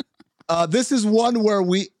 This is one where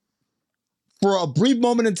we, for a brief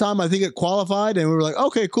moment in time, I think it qualified, and we were like,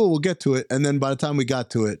 okay, cool, we'll get to it. And then by the time we got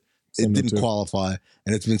to it, it didn't qualify,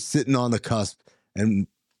 and it's been sitting on the cusp, and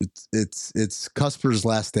it's Cusper's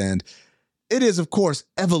last stand. It is, of course,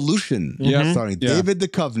 Evolution, starring David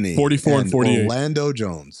Duchovny, 44 and 48, Orlando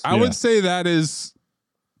Jones. I would say that is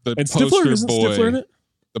the and poster Stifler, boy. Stifler in it?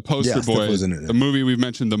 The poster boy, the movie we've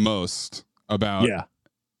mentioned the most about. Yeah,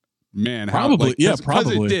 man, probably. Because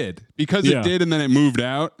it did, it did, and then it moved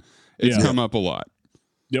out. It's come up a lot.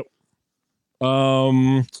 Yep.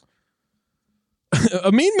 Amin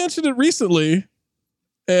mentioned it recently.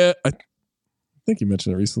 I think he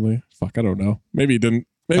mentioned it recently. Fuck, I don't know. Maybe he didn't.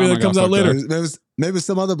 Maybe that comes out later. Maybe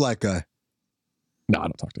some other black guy. No, I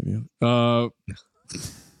don't talk to any other.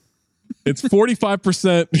 It's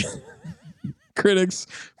 45% critics,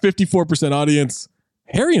 54% audience.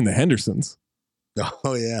 Harry and the Hendersons.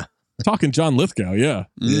 Oh, yeah. Talking John Lithgow, yeah.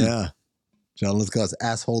 Yeah. John Lithgow's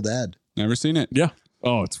asshole dad. Never seen it. Yeah.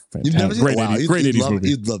 Oh, it's fantastic. You've never seen it? Wow, great 80s movie.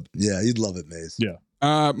 You'd love it, Maze.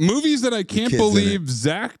 Yeah. Movies that I can't believe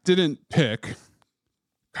Zach didn't pick.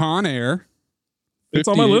 Con Air. It's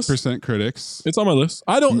on my list. 58% critics. It's on my list.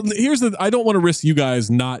 I don't want to risk you guys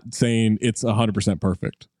not saying it's 100%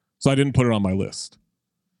 perfect. So I didn't put it on my list.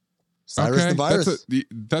 Cyrus the Virus.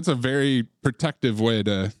 That's a very protective way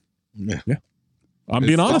to. Yeah. I'm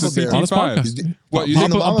being honest. Honest podcast. What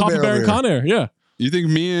I'm Papa Bear and Con Air. Yeah. You think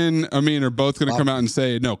me and Amin are both going to come out and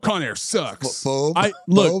say, no, Con Air sucks? I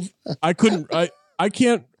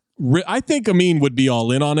think Amin would be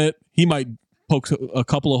all in on it. He might poke a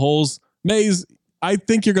couple of holes. Maze, I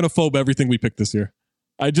think you're going to phobe everything we picked this year.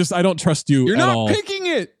 I don't trust you You're at not all. picking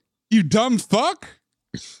it, you dumb fuck.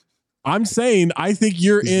 I'm saying I think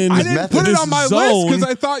you're in. I didn't put it on my list because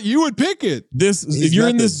I thought you would pick it. You're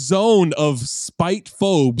in this zone of spite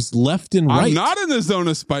phobes left and right. I'm not in the zone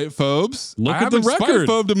of spite phobes. Look I at the haven't record. spite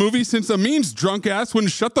phobed a movie since Amin's drunk ass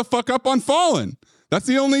wouldn't shut the fuck up on Fallen. That's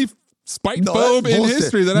the only spite phobe in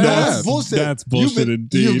history that I have. That's bullshit. That's bullshit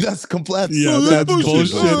indeed. That's complete. Yeah, that's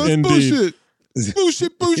bullshit indeed.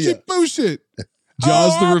 Bullshit.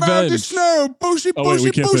 Jaws the I'm out Revenge. to snow.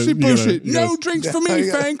 Bullshit. No drinks for me,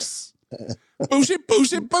 thanks.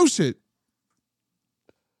 Bullshit.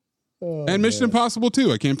 And Mission Impossible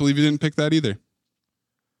 2. I can't believe you didn't pick that either.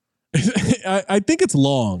 I think it's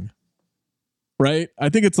long, right? I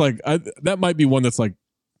think it's like that might be one that's like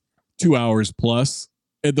 2 hours plus.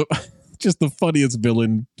 And just the funniest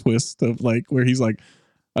villain twist of like where he's like,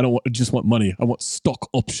 I don't just want money. I want stock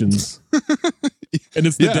options. And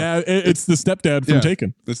it's the dad. It's the stepdad from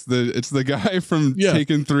Taken. It's the guy from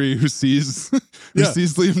Taken 3 who sees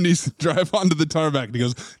Liam Neeson drive onto the tarmac and he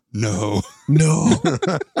goes, no.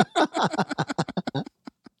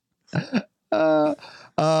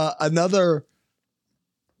 Another.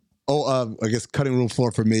 I guess cutting room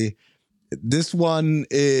floor for me. This one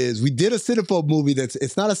is, we did a CINEPHOBE movie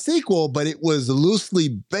it's not a sequel, but it was loosely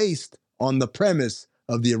based on the premise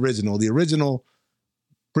of the original. The original,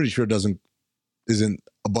 pretty sure isn't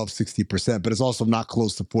above 60%, but it's also not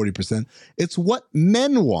close to 40%. It's What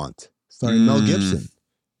Men Want, starring Mel Gibson.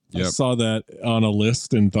 Yep. I saw that on a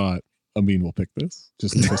list and thought, Amin will pick this.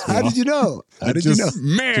 Just to piss me How off. did you know? How did you know?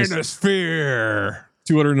 Manosphere.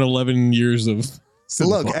 211 years of CINEPHOBE.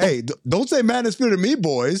 Look, hey, don't say Manosphere to me,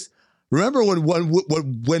 boys. Remember when What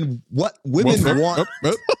Women Want,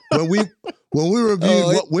 when we reviewed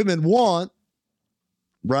What Women Want,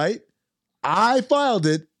 right? I filed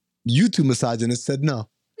it. You two misogynists said no.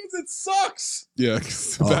 Because it sucks. Yeah,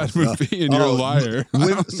 it's a bad movie and you're a liar.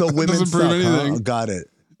 So women doesn't suck, prove anything. huh?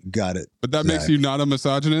 Got it. But that makes you not a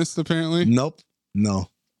misogynist, apparently? Nope. No.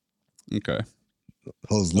 Okay.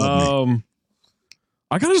 Hoes love me.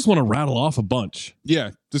 I kind of just want to rattle off a bunch.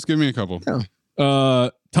 Yeah, just give me a couple. Yeah.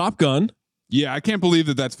 Top Gun. Yeah, I can't believe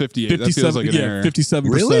that that's 58. That feels like an error.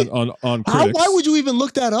 57% Really? on critics. Why would you even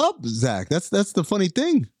look that up, Zach? That's the funny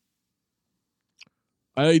thing.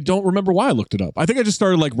 I don't remember why I looked it up. I think I just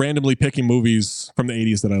started like randomly picking movies from the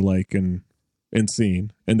 80s that I like and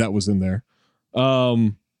seeing, and that was in there.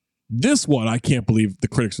 This one, I can't believe the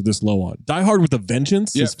critics are this low on. Die Hard with a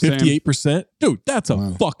Vengeance is 58%. Dude, that's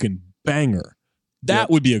a fucking banger. That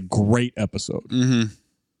would be a great episode. Mm-hmm.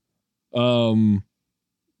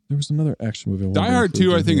 There was another action movie. Die Hard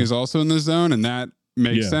 2, I think, is also in the zone, and that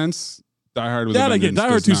makes sense. Die Hard with a Vengeance. Die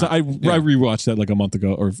Hard 2, I rewatched that like a month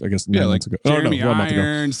ago, or I guess 9 months ago. Jeremy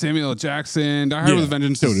Irons, Samuel L. Jackson. Die Hard with a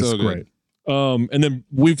Vengeance is so good. And then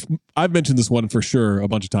I've mentioned this one for sure a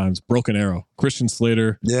bunch of times. Broken Arrow, Christian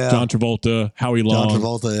Slater, John Travolta, Howie Long. John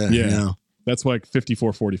Travolta, yeah. That's like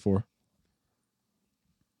 54-44.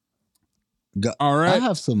 All right. I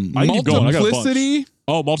have some Multiplicity.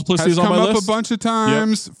 Multiplicity has is on come my up list a bunch of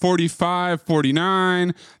times. 45,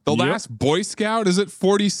 49. The Last Boy Scout is at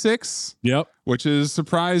 46. Yep. Which is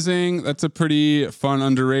surprising. That's a pretty fun,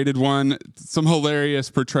 underrated one. Some hilarious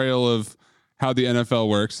portrayal of how the NFL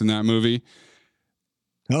works in that movie.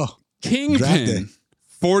 Oh, Kingpin,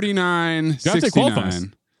 49,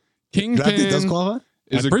 69. Kingpin does qualify?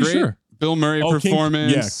 is a great Bill Murray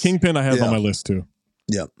performance. Kingpin I have on my list too.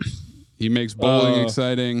 Yep. He makes bowling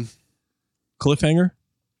exciting. Cliffhanger.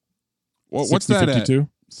 What's that 52?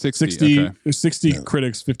 at? 60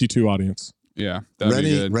 critics, 52 audience. Yeah, that'd be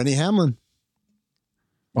good. Rennie Hamlin.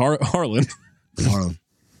 Harlan.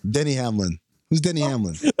 Denny Hamlin. Who's Denny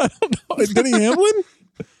Hamlin? I don't know. Denny Hamlin?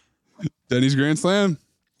 Denny's Grand Slam.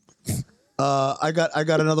 I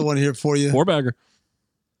got another one here for you. 4-bagger.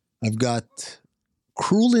 I've got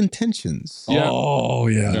Cruel Intentions. Yeah. Oh,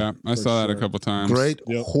 yeah. Yeah, I saw that a couple times. Great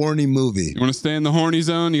horny movie. You want to stay in the horny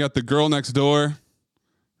zone? You got The Girl Next Door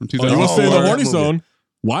from 2004. You want to stay in the horny zone?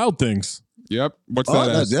 Wild Things. Yep. What's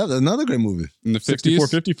that? Yeah, another great movie. In the 50s?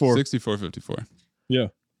 64-54. 64-54. Yeah.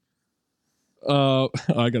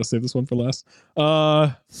 I gotta save this one for last.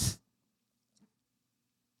 I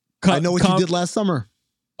Know What You Did Last Summer.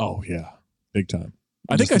 Oh yeah, big time.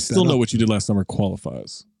 I think I still Know What You Did Last Summer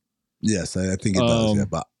qualifies. Yes, I think it does. Yeah,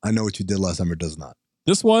 but I Know What You Did Last Summer does not.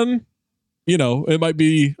 This one, it might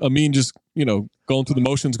be a mean just going through the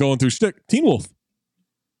motions, going through shtick. Teen Wolf.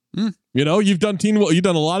 You've done Teen Wolf. You've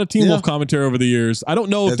done a lot of Teen Wolf commentary over the years. I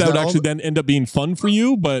don't know if that would actually then end up being fun for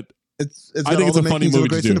you, but I think it's a funny movie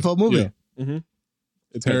to do. CINEPHOBE movie. Yeah. Mm-hmm.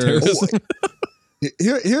 It's got terrorism.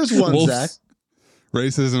 Here's one, Wolves. Zach.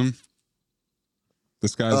 Racism.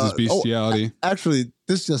 Disguised as bestiality. Actually,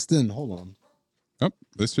 this just in. Hold on. Oh,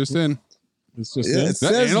 this just in. It's just It Is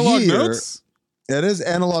that says analog here, notes? It is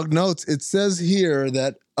analog notes. It says here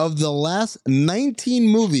that of the last 19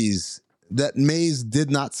 movies that Mays did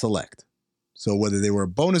not select, so whether they were a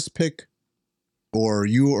bonus pick or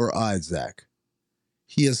you or I, Zach,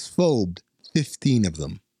 he has phobed 15 of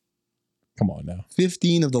them. Come on now.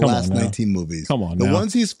 15 of the last 19 movies. Come on The now.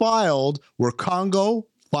 ones he's filed were Congo,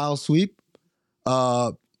 file sweep,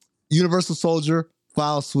 Universal Soldier,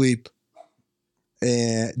 file sweep,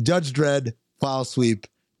 and Judge Dredd, file sweep,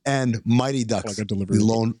 and Mighty Ducks,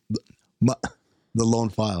 the lone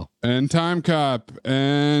file. And Time Cop.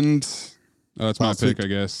 And that's my pick, I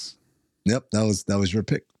guess. Yep, that was your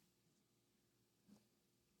pick.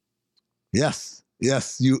 Yes,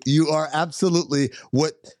 you are absolutely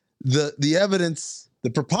what the evidence,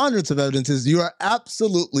 the preponderance of evidence is you are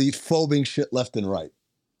absolutely phobing shit left and right.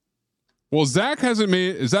 Well,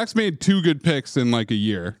 Zach's made 2 good picks in like a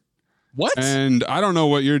year. What? And I don't know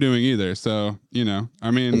what you're doing either. So,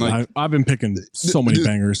 I mean, like I've been picking so many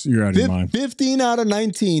bangers. You're out of your mind. 15 out of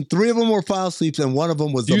 19, 3 of them were file sweeps, and one of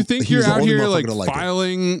them was. Do you think you're out here like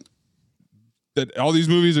filing that all these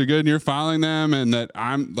movies are good and you're filing them, and that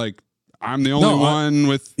I'm the only one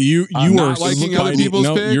with you not are liking other people's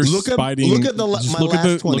picks? You're look at my last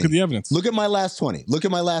 20. Look at the evidence. Look at my last 20. Look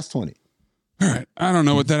at my last 20. All right. I don't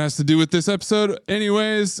know what that has to do with this episode.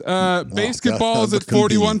 Anyways, basketball is at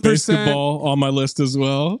 41%. Basketball on my list as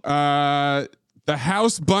well. The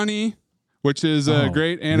House Bunny, which is a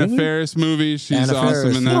great Anna Faris movie. She's Anna awesome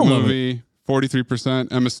Faris. in that movie.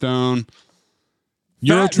 43%. Emma Stone.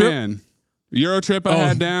 Eurotrip I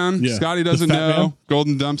had down. Yeah. Scotty doesn't The Fat know. Man?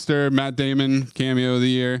 Golden Dumpster. Matt Damon cameo of the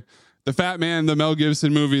year. The Fat Man, the Mel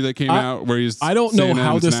Gibson movie that came out where he's. I don't know saying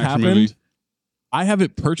how it's this an action happened. movie. I have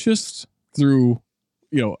it purchased through,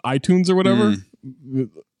 iTunes or whatever.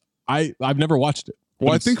 I've never watched it.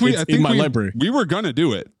 Well, I think we in my library. We were gonna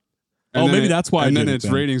do it. Maybe that's why. And I then did its it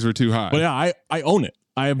then. ratings were too high. But yeah, I own it.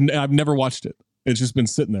 I've never watched it. It's just been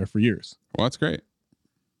sitting there for years. Well, that's great.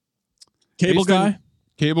 Cable guy.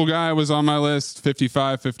 Cable Guy was on my list,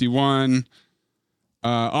 55, 51.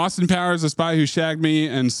 Austin Powers, The Spy Who Shagged Me,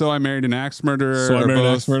 and So I Married an Axe Murderer. So I Married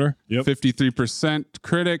an Axe Murderer. Yep. 53%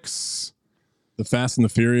 critics. The Fast and the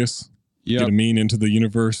Furious. Yep. Get a mean into the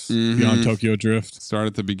universe beyond Tokyo Drift. Start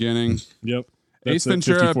at the beginning. Yep. Ace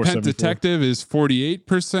Ventura, Pet Detective is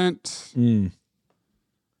 48%.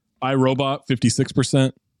 iRobot,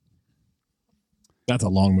 56%. That's a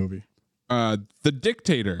long movie. The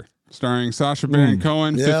Dictator, starring Sacha Baron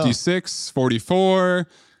Cohen, 56, 44.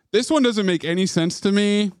 This one doesn't make any sense to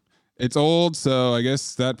me. It's old, so I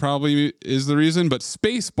guess that probably is the reason. But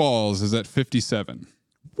Spaceballs is at 57.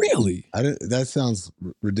 Really? That sounds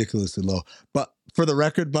ridiculously low. But for the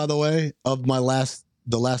record, by the way, of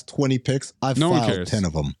the last 20 picks, I've filed 10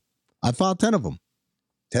 of them. I filed 10 of them.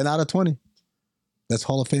 10 out of 20. That's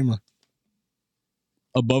Hall of Famer.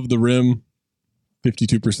 Above the Rim,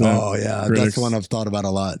 52%. Oh, yeah. critics. That's one I've thought about a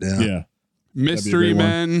lot. Yeah. Mystery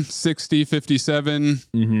Men, 60, 57.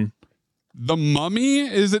 Mm-hmm. The Mummy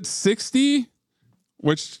is at 60,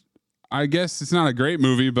 which I guess it's not a great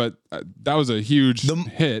movie, but that was a huge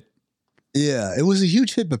hit. Yeah, it was a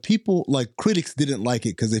huge hit, but people, like critics, didn't like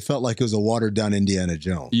it because they felt like it was a watered down Indiana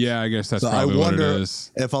Jones. Yeah, I guess that's probably what it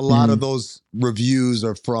is. If a lot of those reviews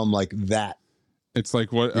are from like that. It's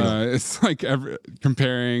like what it's like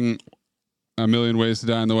comparing A Million Ways to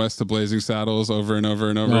Die in the West to Blazing Saddles over and over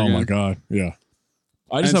and over again. Oh my God. Yeah.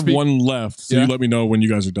 I just have one left. So you let me know when you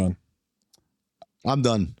guys are done. I'm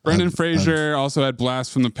done. Brendan Fraser also had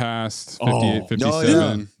Blast from the Past, 58,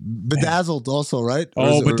 57. Bedazzled also, right?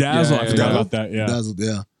 Bedazzled. I forgot about that. Yeah. Bedazzled,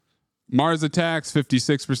 yeah. Mars Attacks,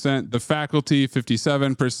 56%. The Faculty,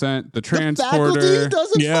 57%. The Transporter. The Faculty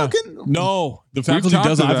doesn't fucking... No, The Faculty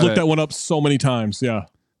doesn't. I've looked that one up so many times. Yeah.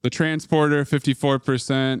 The Transporter,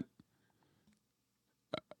 54%.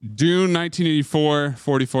 Dune, 1984,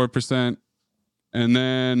 44%. And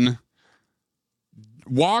then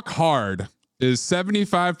Walk Hard is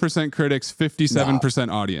 75% critics,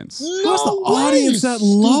 57% audience. How's the audience that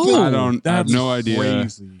low? I have no idea.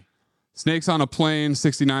 Crazy. Snakes on a Plane,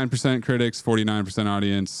 69% critics, 49%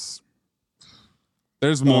 audience.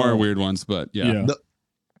 There's more weird ones, but yeah.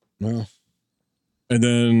 And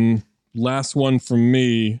then last one from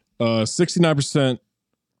me, 69%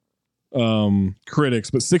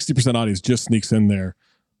 critics, but 60% audience just sneaks in there.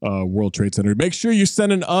 World Trade Center. Make sure you're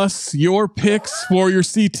sending us your picks for your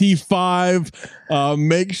CT5.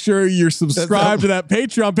 Make sure you're subscribed to that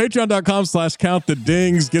Patreon,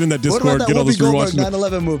 patreon.com/countthedings. Get in that Discord. Get all those rewatches.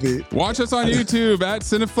 9/11 movie. Watch us on YouTube at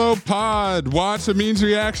CINEPHOBE Pod. Watch Amin's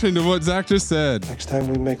reaction to what Zach just said. Next time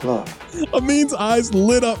we make love, Amin's eyes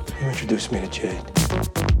lit up. you introduce me to Jade.